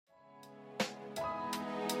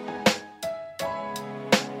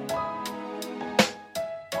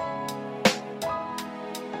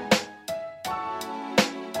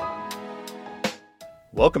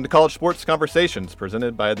Welcome to College Sports Conversations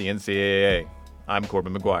presented by the NCAA. I'm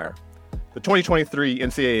Corbin McGuire. The 2023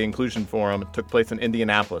 NCAA Inclusion Forum took place in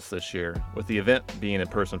Indianapolis this year, with the event being in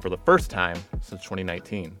person for the first time since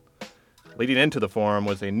 2019. Leading into the forum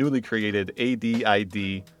was a newly created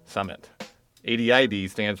ADID Summit. ADID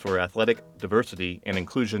stands for Athletic Diversity and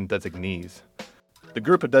Inclusion Designees. The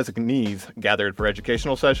group of designees gathered for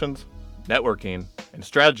educational sessions, networking, and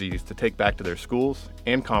strategies to take back to their schools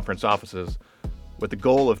and conference offices with the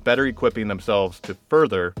goal of better equipping themselves to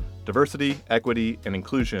further diversity, equity, and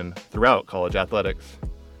inclusion throughout college athletics.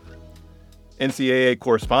 NCAA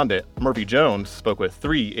correspondent Murphy Jones spoke with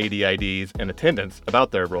 3 ADIDs in attendance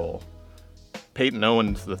about their role. Peyton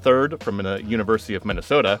Owens III from the University of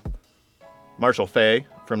Minnesota, Marshall Fay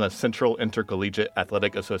from the Central Intercollegiate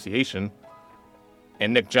Athletic Association,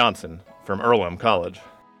 and Nick Johnson from Earlham College.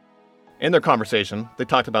 In their conversation, they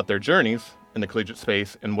talked about their journeys in the collegiate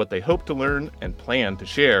space and what they hope to learn and plan to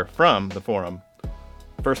share from the forum.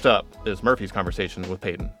 First up is Murphy's conversation with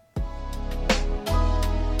Peyton.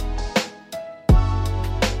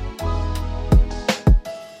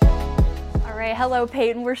 All right, hello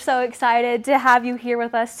Peyton. We're so excited to have you here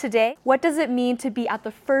with us today. What does it mean to be at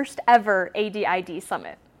the first ever ADID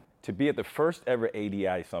Summit? To be at the first ever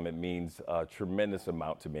ADI Summit means a tremendous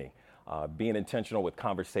amount to me. Being intentional with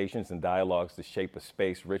conversations and dialogues to shape a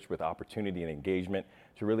space rich with opportunity and engagement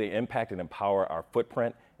to really impact and empower our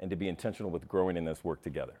footprint and to be intentional with growing in this work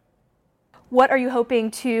together. What are you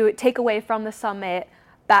hoping to take away from the summit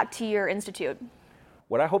back to your institute?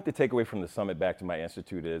 What I hope to take away from the summit back to my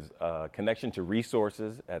institute is a connection to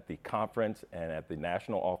resources at the conference and at the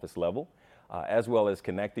national office level, as well as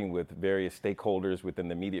connecting with various stakeholders within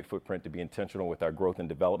the immediate footprint to be intentional with our growth and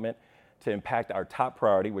development, to impact our top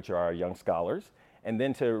priority, which are our young scholars, and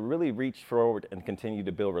then to really reach forward and continue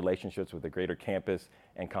to build relationships with the greater campus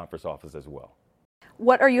and conference office as well.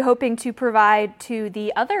 What are you hoping to provide to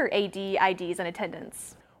the other ADIDs in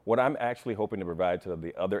attendance? What I'm actually hoping to provide to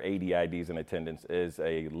the other ADIDs in attendance is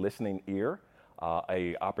a listening ear,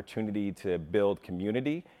 a opportunity to build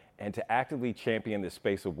community, and to actively champion the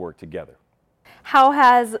space of work together. How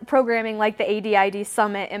has programming like the ADID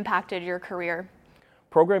Summit impacted your career?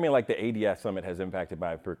 Programming like the ADI Summit has impacted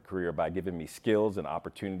my career by giving me skills and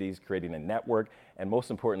opportunities, creating a network, and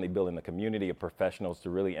most importantly, building a community of professionals to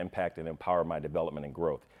really impact and empower my development and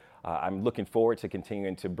growth. I'm looking forward to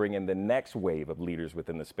continuing to bring in the next wave of leaders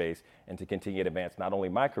within the space and to continue to advance not only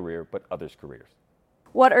my career, but others' careers.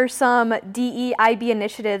 What are some DEIB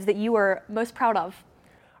initiatives that you are most proud of?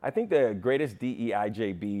 I think the greatest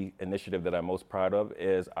DEIJB initiative that I'm most proud of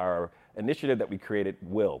is our initiative that we created,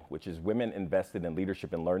 WILL, which is Women Invested in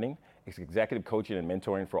Leadership and Learning. It's executive coaching and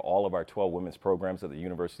mentoring for all of our 12 women's programs at the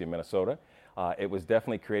University of Minnesota. It was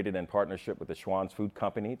definitely created in partnership with the Schwann's Food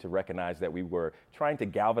Company to recognize that we were trying to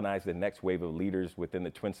galvanize the next wave of leaders within the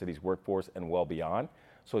Twin Cities workforce and well beyond.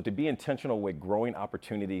 So to be intentional with growing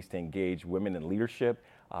opportunities to engage women in leadership,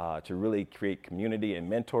 to really create community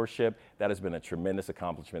and mentorship, that has been a tremendous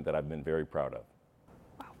accomplishment that I've been very proud of.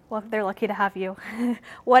 Well, they're lucky to have you.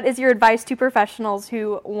 What is your advice to professionals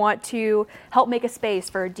who want to help make a space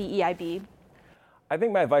for DEIB? I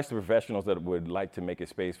think my advice to professionals that would like to make a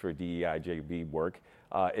space for DEIJB work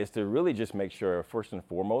is to really just make sure, first and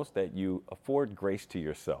foremost, that you afford grace to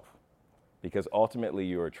yourself. Because ultimately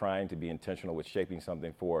you are trying to be intentional with shaping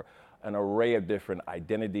something for an array of different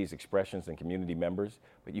identities, expressions, and community members,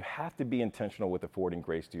 but you have to be intentional with affording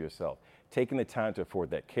grace to yourself, taking the time to afford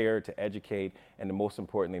that care, to educate, and to most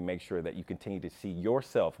importantly, make sure that you continue to see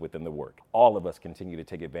yourself within the work. All of us continue to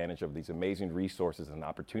take advantage of these amazing resources and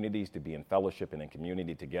opportunities to be in fellowship and in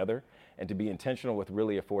community together, and to be intentional with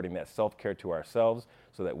really affording that self-care to ourselves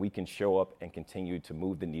so that we can show up and continue to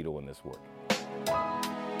move the needle in this work.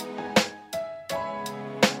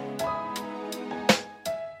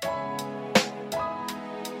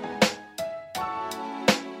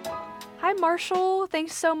 Hi, Marshall.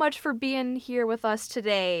 Thanks so much for being here with us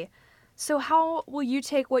today. So how will you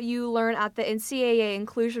take what you learn at the NCAA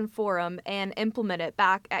Inclusion Forum and implement it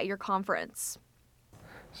back at your conference?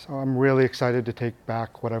 So I'm really excited to take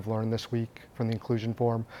back what I've learned this week from the Inclusion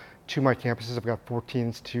Forum to my campuses. I've got 14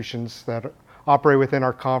 institutions that operate within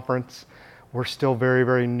our conference. We're still very,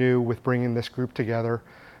 very new with bringing this group together.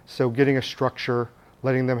 So getting a structure,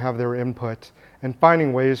 letting them have their input, and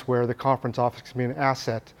finding ways where the conference office can be an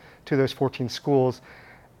asset to those 14 schools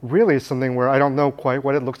really is something where I don't know quite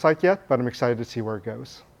what it looks like yet, but I'm excited to see where it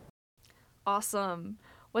goes. Awesome.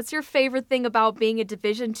 What's your favorite thing about being a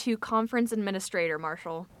Division II conference administrator,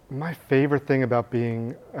 Marshall? My favorite thing about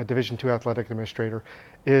being a Division II athletic administrator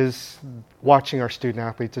is watching our student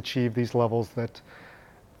athletes achieve these levels that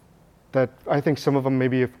that I think some of them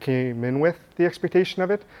maybe came in with the expectation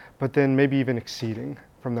of it, but then maybe even exceeding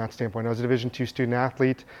from that standpoint. I was a Division II student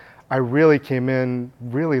athlete. I really came in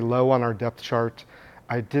really low on our depth chart.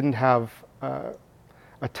 I didn't have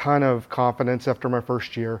a ton of confidence after my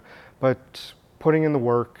first year, but putting in the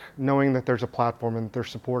work, knowing that there's a platform and there's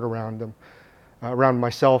support around them, around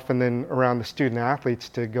myself and then around the student athletes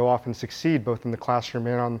to go off and succeed both in the classroom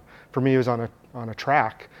and for me it was on a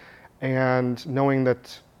track, and knowing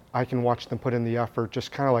that I can watch them put in the effort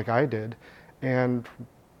just kind of like I did, and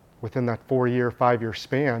within that 4-year, 5-year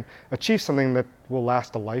span, achieve something that will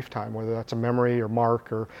last a lifetime, whether that's a memory or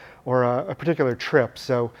mark or a particular trip.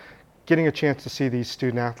 So getting a chance to see these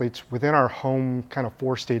student athletes within our home kind of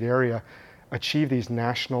 4-state area achieve these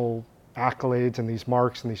national accolades and these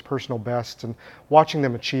marks and these personal bests, and watching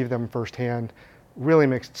them achieve them firsthand really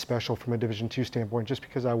makes it special from a Division II standpoint, just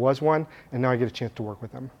because I was one and now I get a chance to work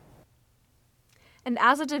with them. And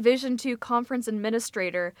as a Division II conference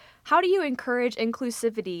administrator, how do you encourage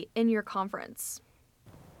inclusivity in your conference?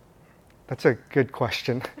 That's a good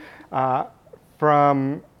question.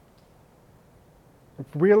 From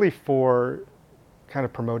really for kind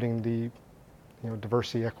of promoting the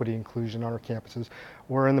diversity, equity, inclusion on our campuses.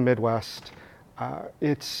 We're in the Midwest.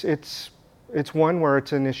 It's one where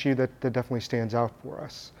it's an issue that definitely stands out for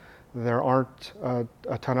us. There aren't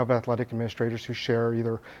a ton of athletic administrators who share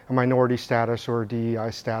either a minority status or a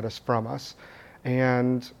DEI status from us.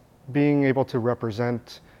 And being able to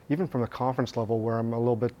represent, even from the conference level where I'm a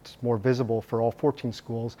little bit more visible for all 14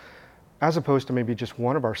 schools, as opposed to maybe just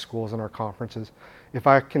one of our schools in our conferences, if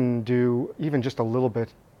I can do even just a little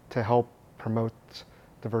bit to help promote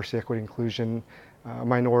diversity, equity, inclusion,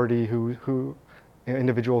 minority an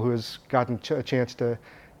individual who has gotten a chance to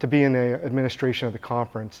be in the administration of the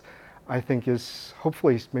conference, I think is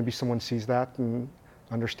hopefully maybe someone sees that and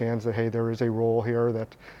understands that, hey, there is a role here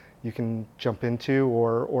that you can jump into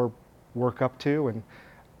or work up to. And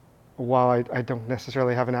while I don't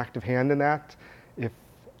necessarily have an active hand in that, if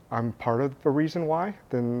I'm part of the reason why,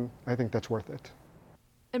 then I think that's worth it.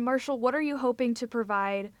 And Marshall, what are you hoping to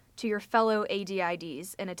provide to your fellow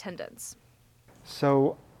ADIDs in attendance?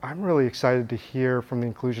 So I'm really excited to hear from the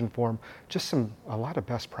Inclusion Forum just a lot of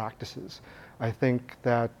best practices. I think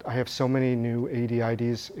that I have so many new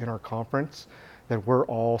ADIDs in our conference that we're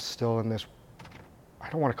all still in this, I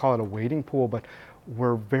don't want to call it a waiting pool, but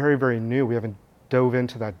we're very, very new. We haven't dove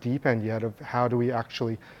into that deep end yet of how do we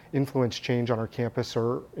actually influence change on our campus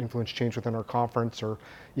or influence change within our conference or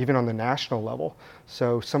even on the national level.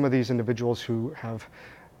 So some of these individuals who have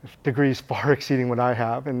degrees far exceeding what I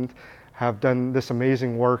have and have done this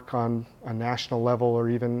amazing work on a national level or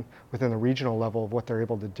even within the regional level of what they're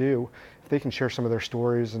able to do, if they can share some of their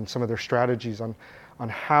stories and some of their strategies on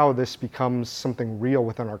how this becomes something real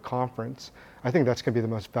within our conference, I think that's going to be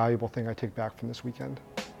the most valuable thing I take back from this weekend.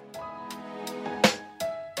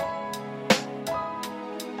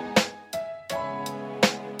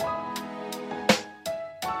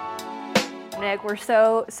 Nick, we're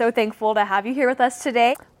so thankful to have you here with us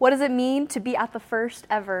today. What does it mean to be at the first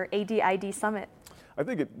ever ADID Summit? I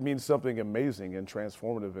think it means something amazing and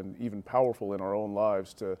transformative and even powerful in our own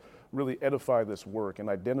lives to really edify this work and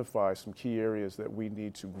identify some key areas that we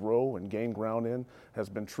need to grow and gain ground in has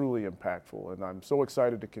been truly impactful. And I'm so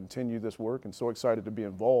excited to continue this work and so excited to be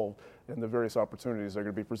involved in the various opportunities that are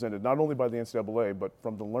going to be presented, not only by the NCAA, but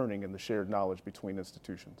from the learning and the shared knowledge between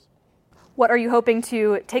institutions. What are you hoping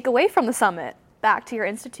to take away from the summit back to your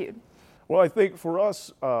institute? Well, I think for us,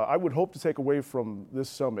 I would hope to take away from this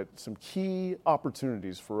summit some key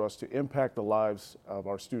opportunities for us to impact the lives of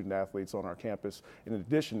our student athletes on our campus, in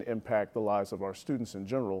addition impact the lives of our students in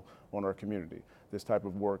general on our community. This type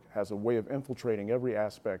of work has a way of infiltrating every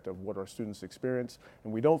aspect of what our students experience,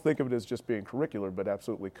 and we don't think of it as just being curricular, but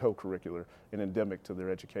absolutely co-curricular and endemic to their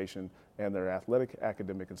education and their athletic,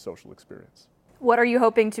 academic, and social experience. What are you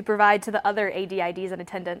hoping to provide to the other ADIDs in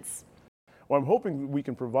attendance? Well, I'm hoping we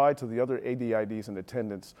can provide to the other ADIDs in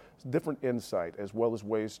attendance different insight as well as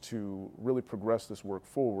ways to really progress this work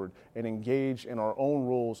forward and engage in our own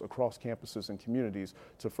roles across campuses and communities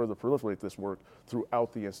to further proliferate this work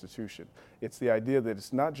throughout the institution. It's the idea that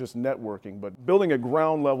it's not just networking, but building a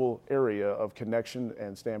ground level area of connection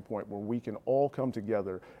and standpoint where we can all come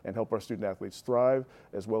together and help our student athletes thrive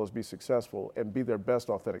as well as be successful and be their best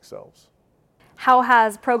authentic selves. How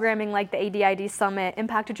has programming like the ADID Summit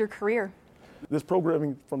impacted your career? This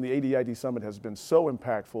programming from the ADID Summit has been so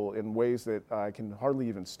impactful in ways that I can hardly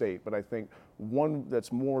even state, but I think one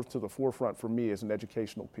that's more to the forefront for me is an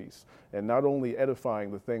educational piece, and not only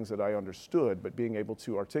edifying the things that I understood, but being able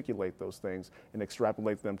to articulate those things and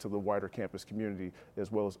extrapolate them to the wider campus community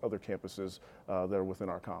as well as other campuses that are within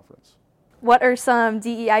our conference. What are some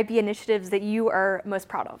DEIB initiatives that you are most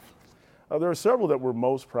proud of? There are several that we're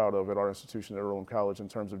most proud of at our institution at Earlham College in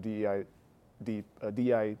terms of DEI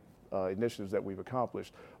initiatives that we've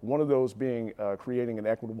accomplished. One of those being creating an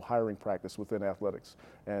equitable hiring practice within athletics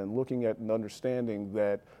and looking at and understanding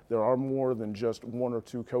that there are more than just one or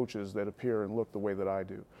two coaches that appear and look the way that I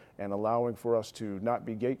do, and allowing for us to not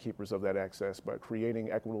be gatekeepers of that access, but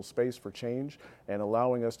creating equitable space for change and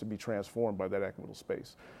allowing us to be transformed by that equitable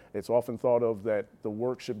space. It's often thought of that the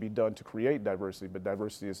work should be done to create diversity, but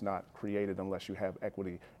diversity is not created unless you have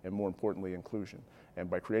equity and, more importantly, inclusion. And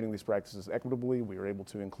by creating these practices equitably, we are able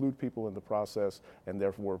to include people in the process and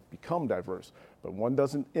therefore become diverse. But one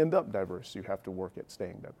doesn't end up diverse. You have to work at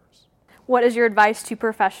staying diverse. What is your advice to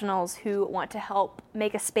professionals who want to help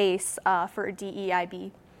make a space for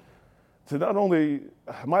DEIB?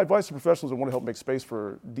 My advice to professionals that want to help make space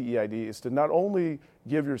for DEID is to not only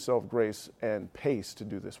give yourself grace and pace to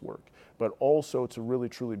do this work, but also to really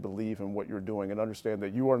truly believe in what you're doing and understand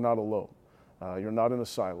that you are not alone. You're not in a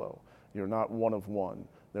silo. You're not one of one.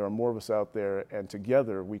 There are more of us out there, and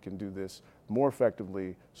together we can do this more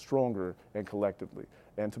effectively, stronger, and collectively.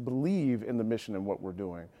 And to believe in the mission and what we're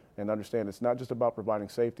doing, and understand it's not just about providing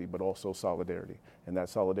safety, but also solidarity. And that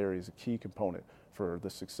solidarity is a key component for the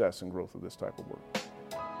success and growth of this type of work.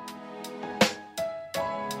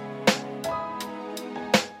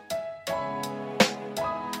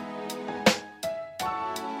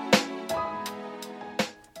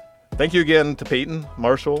 Thank you again to Peyton,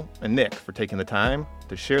 Marshall, and Nick for taking the time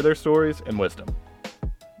to share their stories and wisdom.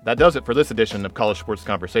 That does it for this edition of College Sports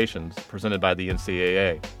Conversations presented by the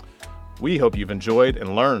NCAA. We hope you've enjoyed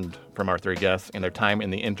and learned from our three guests and their time in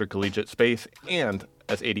the intercollegiate space and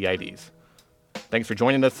as ADIDs. Thanks for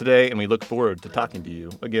joining us today, and we look forward to talking to you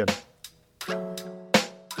again.